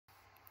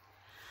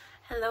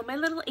Hello, my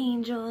little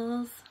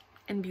angels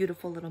and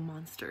beautiful little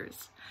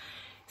monsters.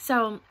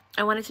 So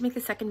I wanted to make the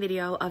second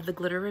video of the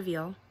glitter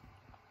reveal.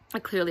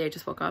 Clearly I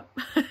just woke up,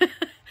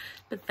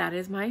 but that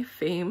is my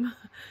fame.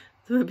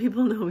 So what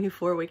people know me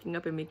for, waking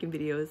up and making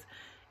videos.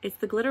 It's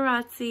the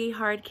Glitteratzi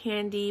hard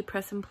candy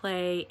press and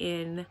play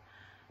in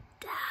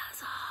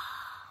Dazzle.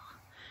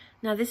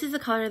 Now this is the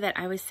color that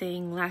I was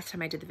saying last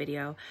time I did the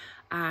video,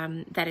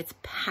 that it's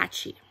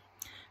patchy.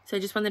 So I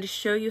just wanted to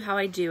show you how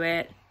I do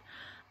it.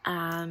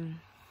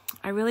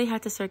 I really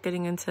had to start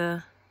getting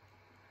into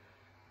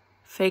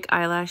fake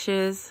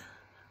eyelashes.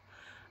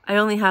 I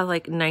only have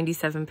like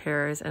 97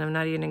 pairs, and I'm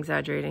not even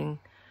exaggerating,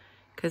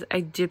 because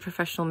I did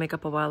professional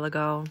makeup a while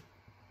ago.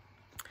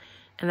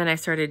 And then I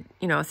started,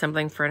 you know,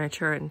 assembling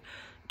furniture and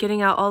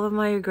getting out all of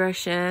my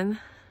aggression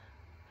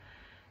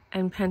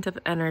and pent-up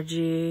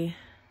energy.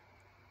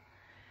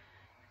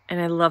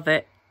 And I love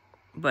it,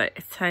 but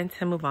it's time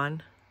to move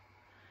on.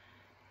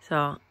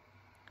 So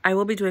I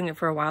will be doing it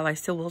for a while. I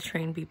still will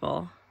train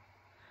people.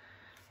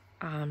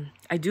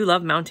 I do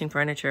love mounting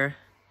furniture,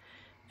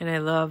 and I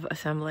love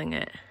assembling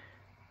it.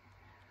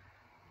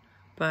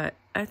 But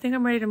I think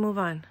I'm ready to move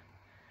on.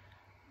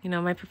 You know,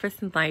 my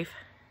purpose in life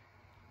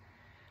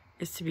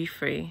is to be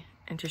free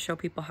and to show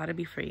people how to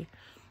be free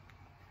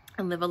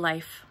and live a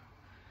life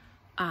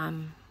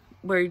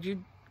where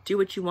you do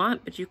what you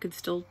want, but you can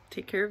still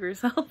take care of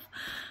yourself.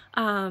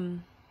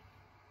 You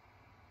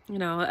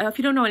know, if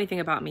you don't know anything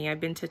about me, I've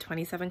been to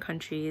 27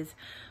 countries.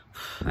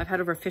 I've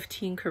had over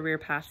 15 career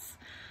paths.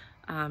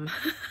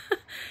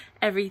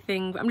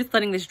 Everything, I'm just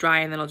letting this dry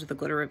and then I'll do the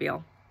glitter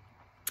reveal.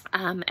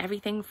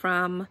 Everything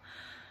from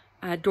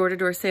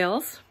door-to-door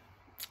sales,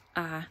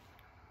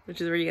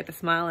 which is where you get the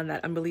smile and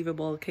that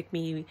unbelievable kick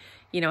me,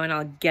 you know, and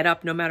I'll get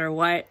up no matter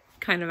what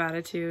kind of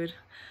attitude.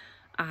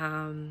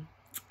 I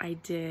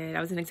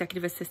was an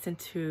executive assistant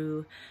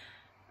to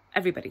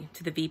everybody,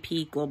 to the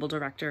VP, global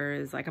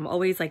directors. Like, I'm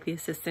always like the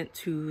assistant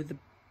to the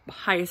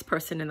highest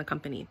person in the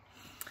company.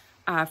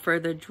 For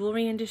the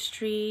jewelry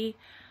industry,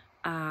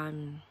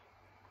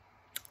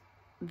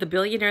 the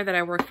billionaire that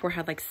I worked for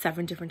had like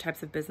 7 different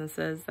types of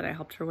businesses that I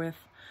helped her with.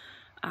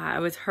 I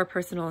was her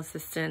personal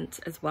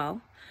assistant as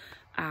well.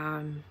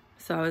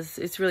 So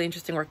it's really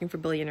interesting working for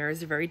billionaires.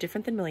 They're very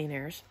different than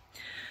millionaires.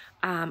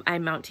 I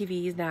mount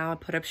TVs now, I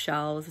put up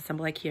shelves,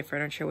 assemble IKEA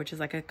furniture, which is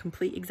like a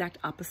complete exact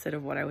opposite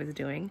of what I was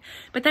doing.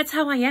 But that's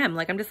how I am.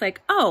 Like, I'm just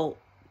like, oh,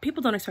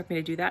 people don't expect me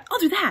to do that. I'll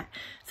do that.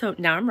 So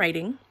now I'm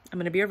writing. I'm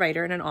going to be a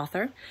writer and an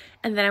author.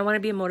 And then I want to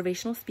be a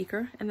motivational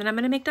speaker. And then I'm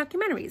going to make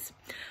documentaries.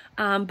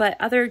 But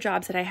other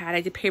jobs that I had,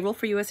 I did payroll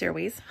for US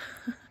Airways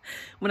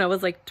when I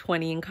was like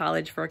 20 in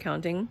college for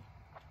accounting.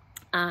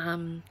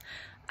 I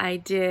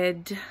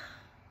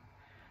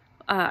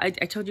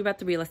told you about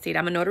the real estate.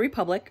 I'm a notary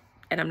public,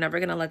 and I'm never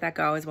going to let that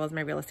go, as well as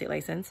my real estate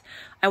license.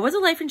 I was a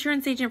life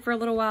insurance agent for a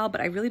little while, but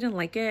I really didn't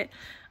like it.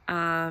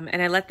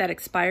 And I let that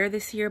expire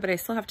this year, but I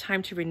still have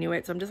time to renew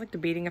it. So I'm just like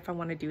debating if I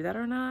want to do that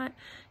or not,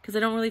 because I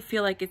don't really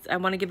feel like I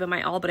want to give it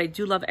my all, but I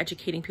do love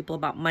educating people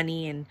about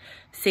money and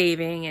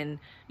saving. And,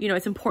 you know,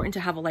 it's important to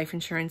have a life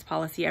insurance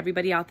policy.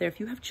 Everybody out there, if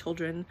you have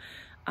children,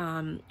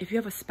 if you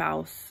have a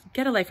spouse,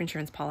 get a life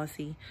insurance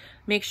policy.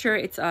 Make sure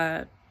it's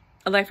a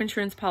life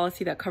insurance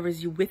policy that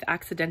covers you with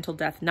accidental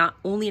death, not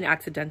only an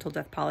accidental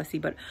death policy,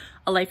 but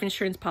a life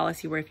insurance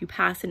policy where if you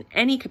pass in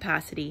any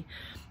capacity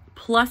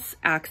plus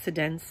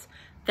accidents,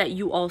 that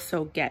you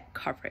also get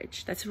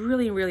coverage. That's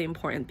really, really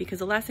important, because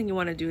the last thing you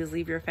want to do is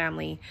leave your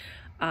family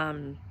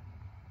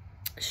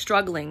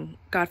struggling.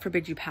 God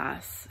forbid you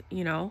pass,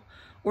 you know,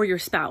 or your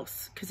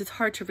spouse, because it's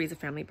hard to raise a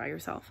family by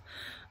yourself.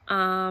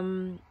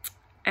 And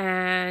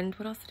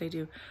what else did I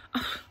do?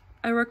 Oh,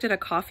 I worked at a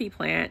coffee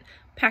plant,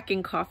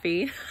 packing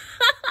coffee.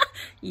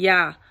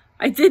 Yeah,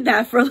 I did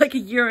that for like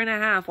 1.5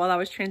 years while I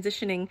was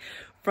transitioning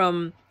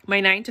from my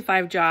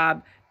 9-to-5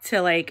 job to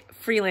like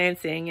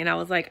freelancing. And I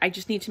was like, I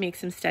just need to make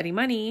some steady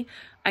money.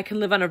 I can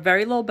live on a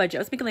very low budget.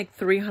 I was making like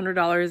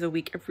 $300 a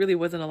week. It really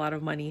wasn't a lot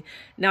of money.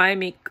 Now I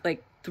make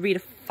like 3 to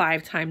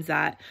 5 times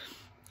that.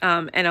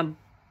 And I'm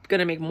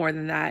gonna make more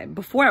than that.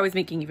 Before I was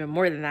making even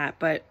more than that,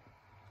 but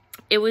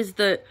it was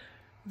the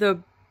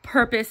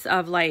purpose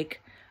of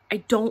like, I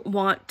don't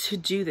want to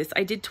do this.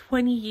 I did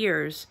 20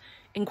 years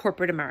in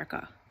corporate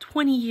America.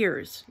 20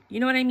 years. You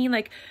know what I mean?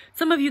 Like,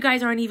 some of you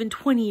guys aren't even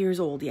 20 years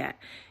old yet,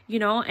 you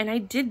know? And I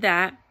did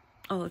that.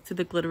 Oh, let's do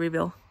the glitter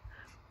reveal.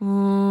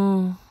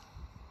 Look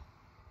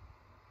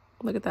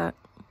at that.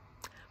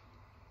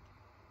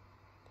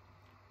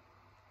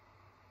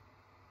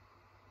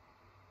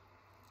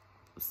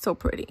 So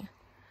pretty.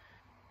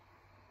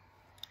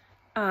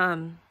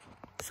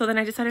 So then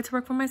I decided to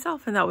work for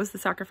myself, and that was the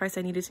sacrifice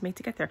I needed to make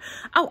to get there.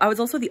 Oh, I was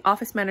also the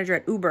office manager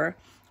at Uber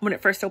when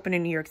it first opened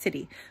in New York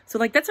City. So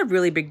like, that's a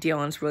really big deal,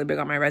 and it's really big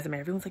on my resume.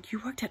 Everyone's like, you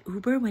worked at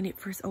Uber when it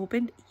first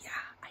opened? Yeah,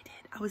 I did.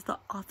 I was the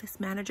office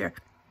manager,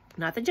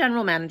 not the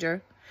general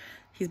manager.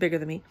 He's bigger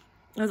than me.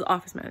 I was the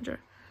office manager.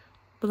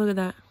 But look at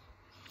that.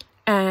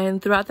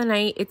 And throughout the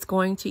night, it's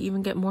going to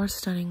even get more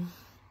stunning.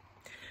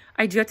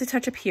 I do have to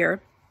touch up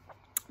here.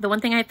 The one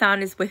thing I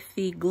found is with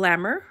the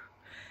glamour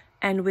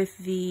and with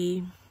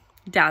the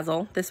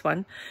Dazzle, this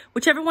one,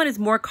 whichever one is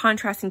more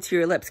contrasting to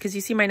your lips, because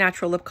you see my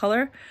natural lip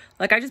color.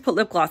 Like I just put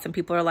lip gloss and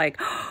people are like,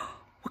 oh,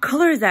 what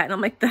color is that? And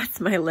I'm like, that's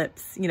my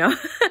lips, you know.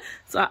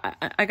 So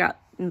I got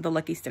the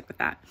lucky stick with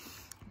that.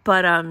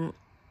 But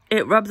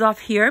it rubs off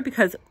here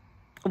because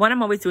when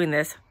I'm always doing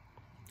this,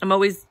 I'm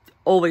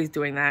always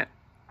doing that.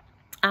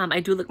 I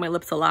do lick my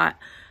lips a lot.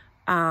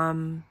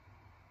 And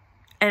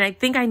I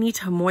think I need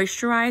to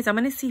moisturize. I'm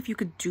going to see if you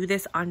could do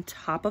this on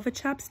top of a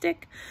chapstick,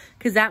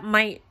 because that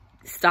might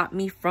stop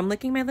me from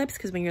licking my lips,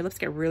 because when your lips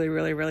get really,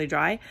 really, really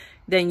dry,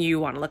 then you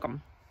want to lick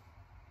them.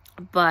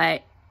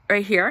 But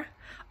right here,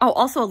 oh,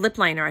 also a lip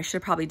liner. I should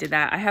have probably did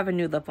that. I have a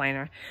nude lip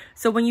liner.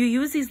 So when you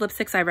use these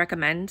lipsticks, I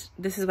recommend,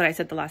 this is what I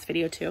said the last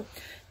video too,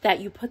 that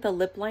you put the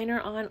lip liner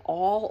on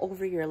all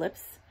over your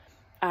lips.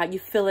 You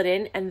fill it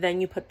in and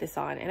then you put this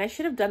on. And I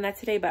should have done that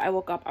today, but I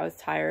woke up, I was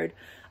tired.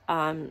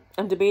 I'm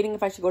debating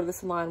if I should go to the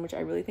salon, which I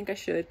really think I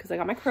should, because I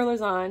got my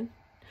curlers on.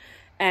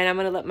 And I'm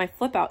going to let my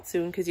flip out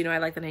soon because, you know, I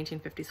like the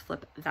 1950s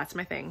flip. That's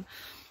my thing.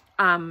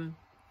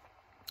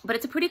 But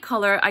it's a pretty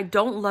color. I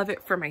don't love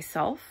it for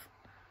myself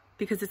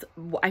because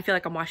I feel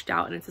like I'm washed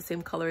out and it's the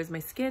same color as my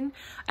skin.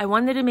 I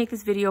wanted to make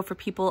this video for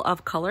people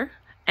of color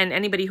and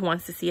anybody who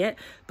wants to see it,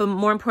 but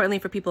more importantly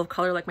for people of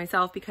color like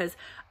myself, because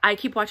I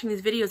keep watching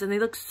these videos and they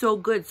look so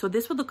good. So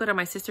this would look good on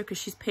my sister because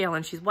she's pale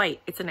and she's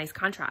white. It's a nice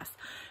contrast.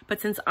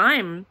 But since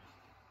I'm,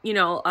 you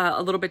know,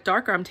 a little bit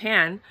darker, I'm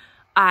tan,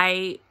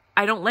 I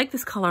don't like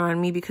this color on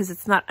me because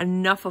it's not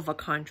enough of a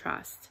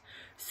contrast.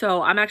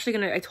 So I'm actually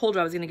going to, I told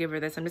her I was going to give her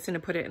this. I'm just going to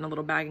put it in a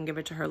little bag and give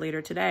it to her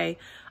later today.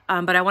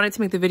 But I wanted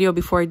to make the video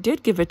before I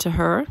did give it to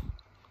her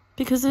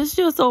because it's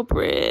just so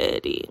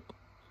pretty.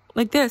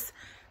 Like this.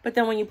 But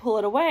then when you pull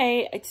it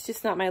away, it's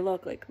just not my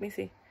look. Like, let me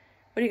see.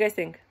 What do you guys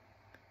think?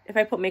 If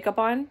I put makeup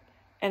on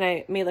and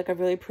I made like a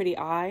really pretty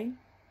eye.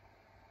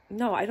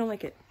 No, I don't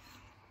like it.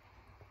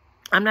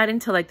 I'm not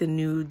into like the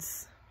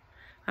nudes.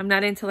 I'm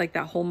not into like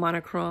that whole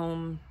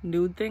monochrome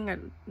nude thing. I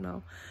don't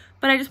know.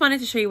 But I just wanted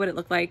to show you what it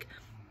looked like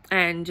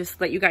and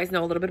just let you guys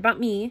know a little bit about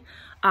me.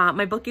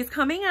 My book is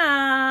coming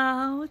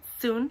out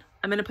soon.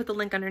 I'm going to put the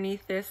link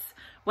underneath this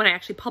when I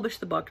actually publish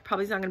the book.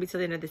 Probably not going to be till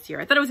the end of this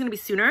year. I thought it was going to be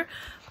sooner,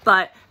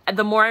 but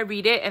the more I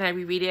read it and I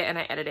reread it and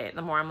I edit it,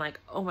 the more I'm like,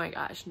 oh my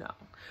gosh, no.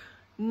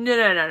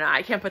 No.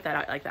 I can't put that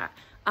out like that.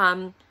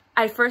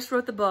 I first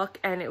wrote the book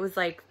and it was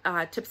like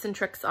tips and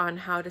tricks on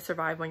how to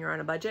survive when you're on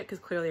a budget, because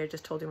clearly I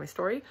just told you my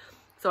story.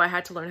 So I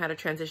had to learn how to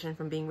transition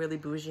from being really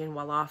bougie and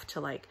well off to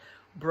like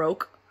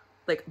broke,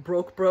 like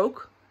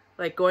broke,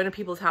 like going to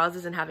people's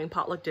houses and having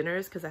potluck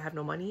dinners because I have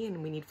no money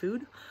and we need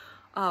food.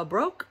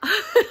 Broke.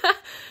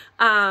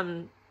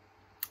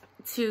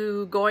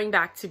 To going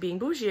back to being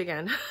bougie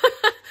again.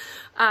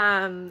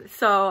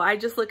 So I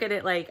just look at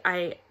it like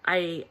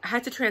I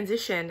had to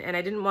transition and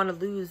I didn't want to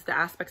lose the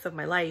aspects of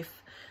my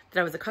life that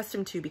I was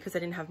accustomed to because I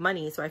didn't have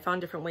money. So I found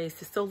different ways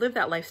to still live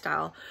that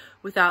lifestyle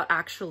without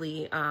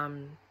actually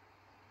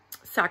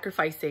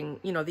sacrificing,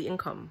 you know, the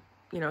income,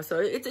 you know. So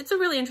it's a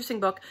really interesting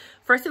book.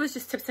 First it was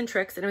just tips and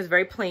tricks and it was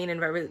very plain and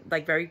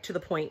very to the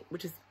point,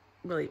 which is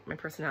really my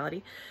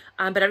personality.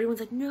 But everyone's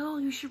like, no,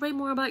 you should write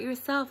more about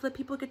yourself, let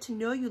people get to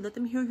know you, let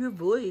them hear your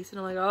voice. And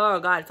I'm like, oh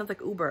god, it sounds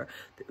like Uber,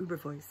 the Uber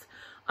voice.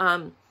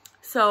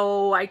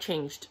 So I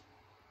changed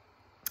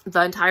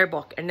the entire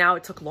book and now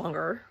it took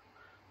longer.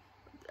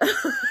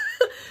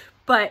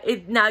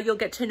 But now you'll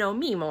get to know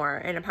me more,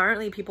 and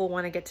apparently people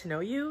want to get to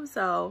know you.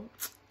 So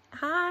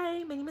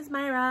hi, my name is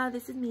Myra.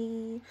 This is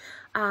me.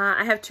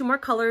 I have 2 more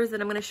colors that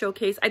I'm going to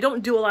showcase. I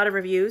don't do a lot of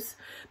reviews,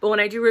 but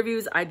when I do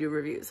reviews, I do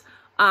reviews.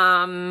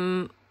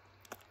 Oh,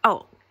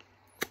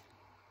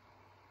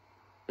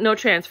 no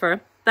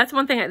transfer. That's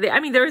one thing. I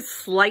mean, there is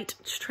slight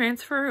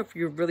transfer if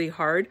you're really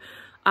hard.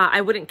 I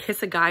wouldn't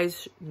kiss a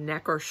guy's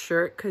neck or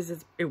shirt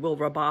because it will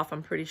rub off,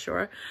 I'm pretty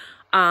sure.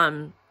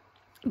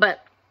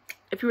 But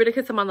if you were to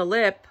kiss him on the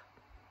lip,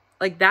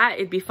 like that,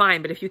 it'd be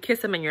fine. But if you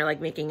kiss him and you're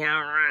like making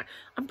out,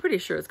 I'm pretty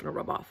sure it's going to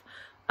rub off.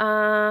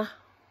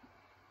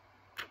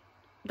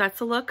 That's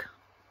the look.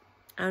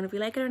 I don't know if you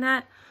like it or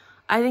not.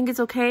 I think it's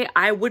okay.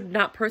 I would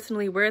not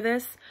personally wear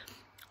this.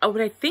 What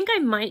I think I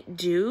might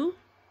do,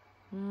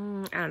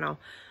 I don't know.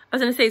 I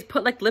was going to say is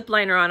put like lip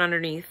liner on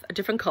underneath, a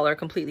different color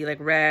completely,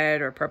 like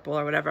red or purple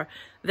or whatever.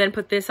 Then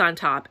put this on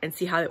top and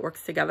see how it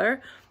works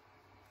together.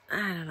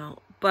 I don't know.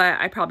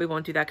 But I probably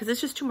won't do that because it's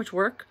just too much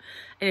work.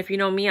 And if you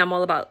know me, I'm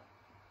all about,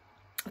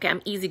 okay,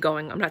 I'm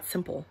easygoing. I'm not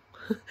simple.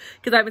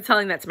 Because I've been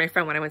telling that to my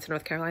friend when I went to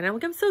North Carolina. I'm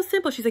like, I'm so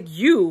simple. She's like,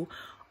 you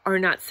are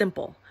not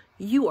simple.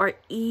 You are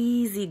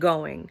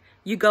easygoing.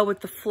 You go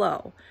with the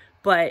flow.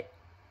 But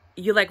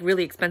you like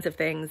really expensive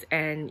things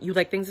and you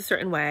like things a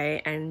certain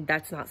way. And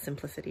that's not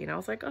simplicity. And I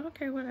was like, oh,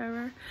 okay,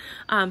 whatever.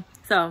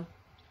 So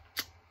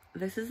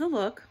this is the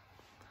look.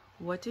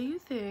 What do you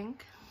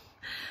think?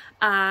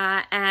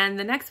 And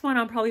the next one,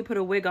 I'll probably put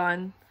a wig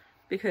on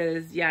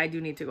because, yeah, I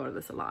do need to go to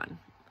the salon.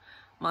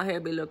 My hair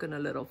be looking a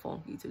little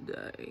funky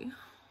today.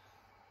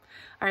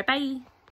 All right, bye.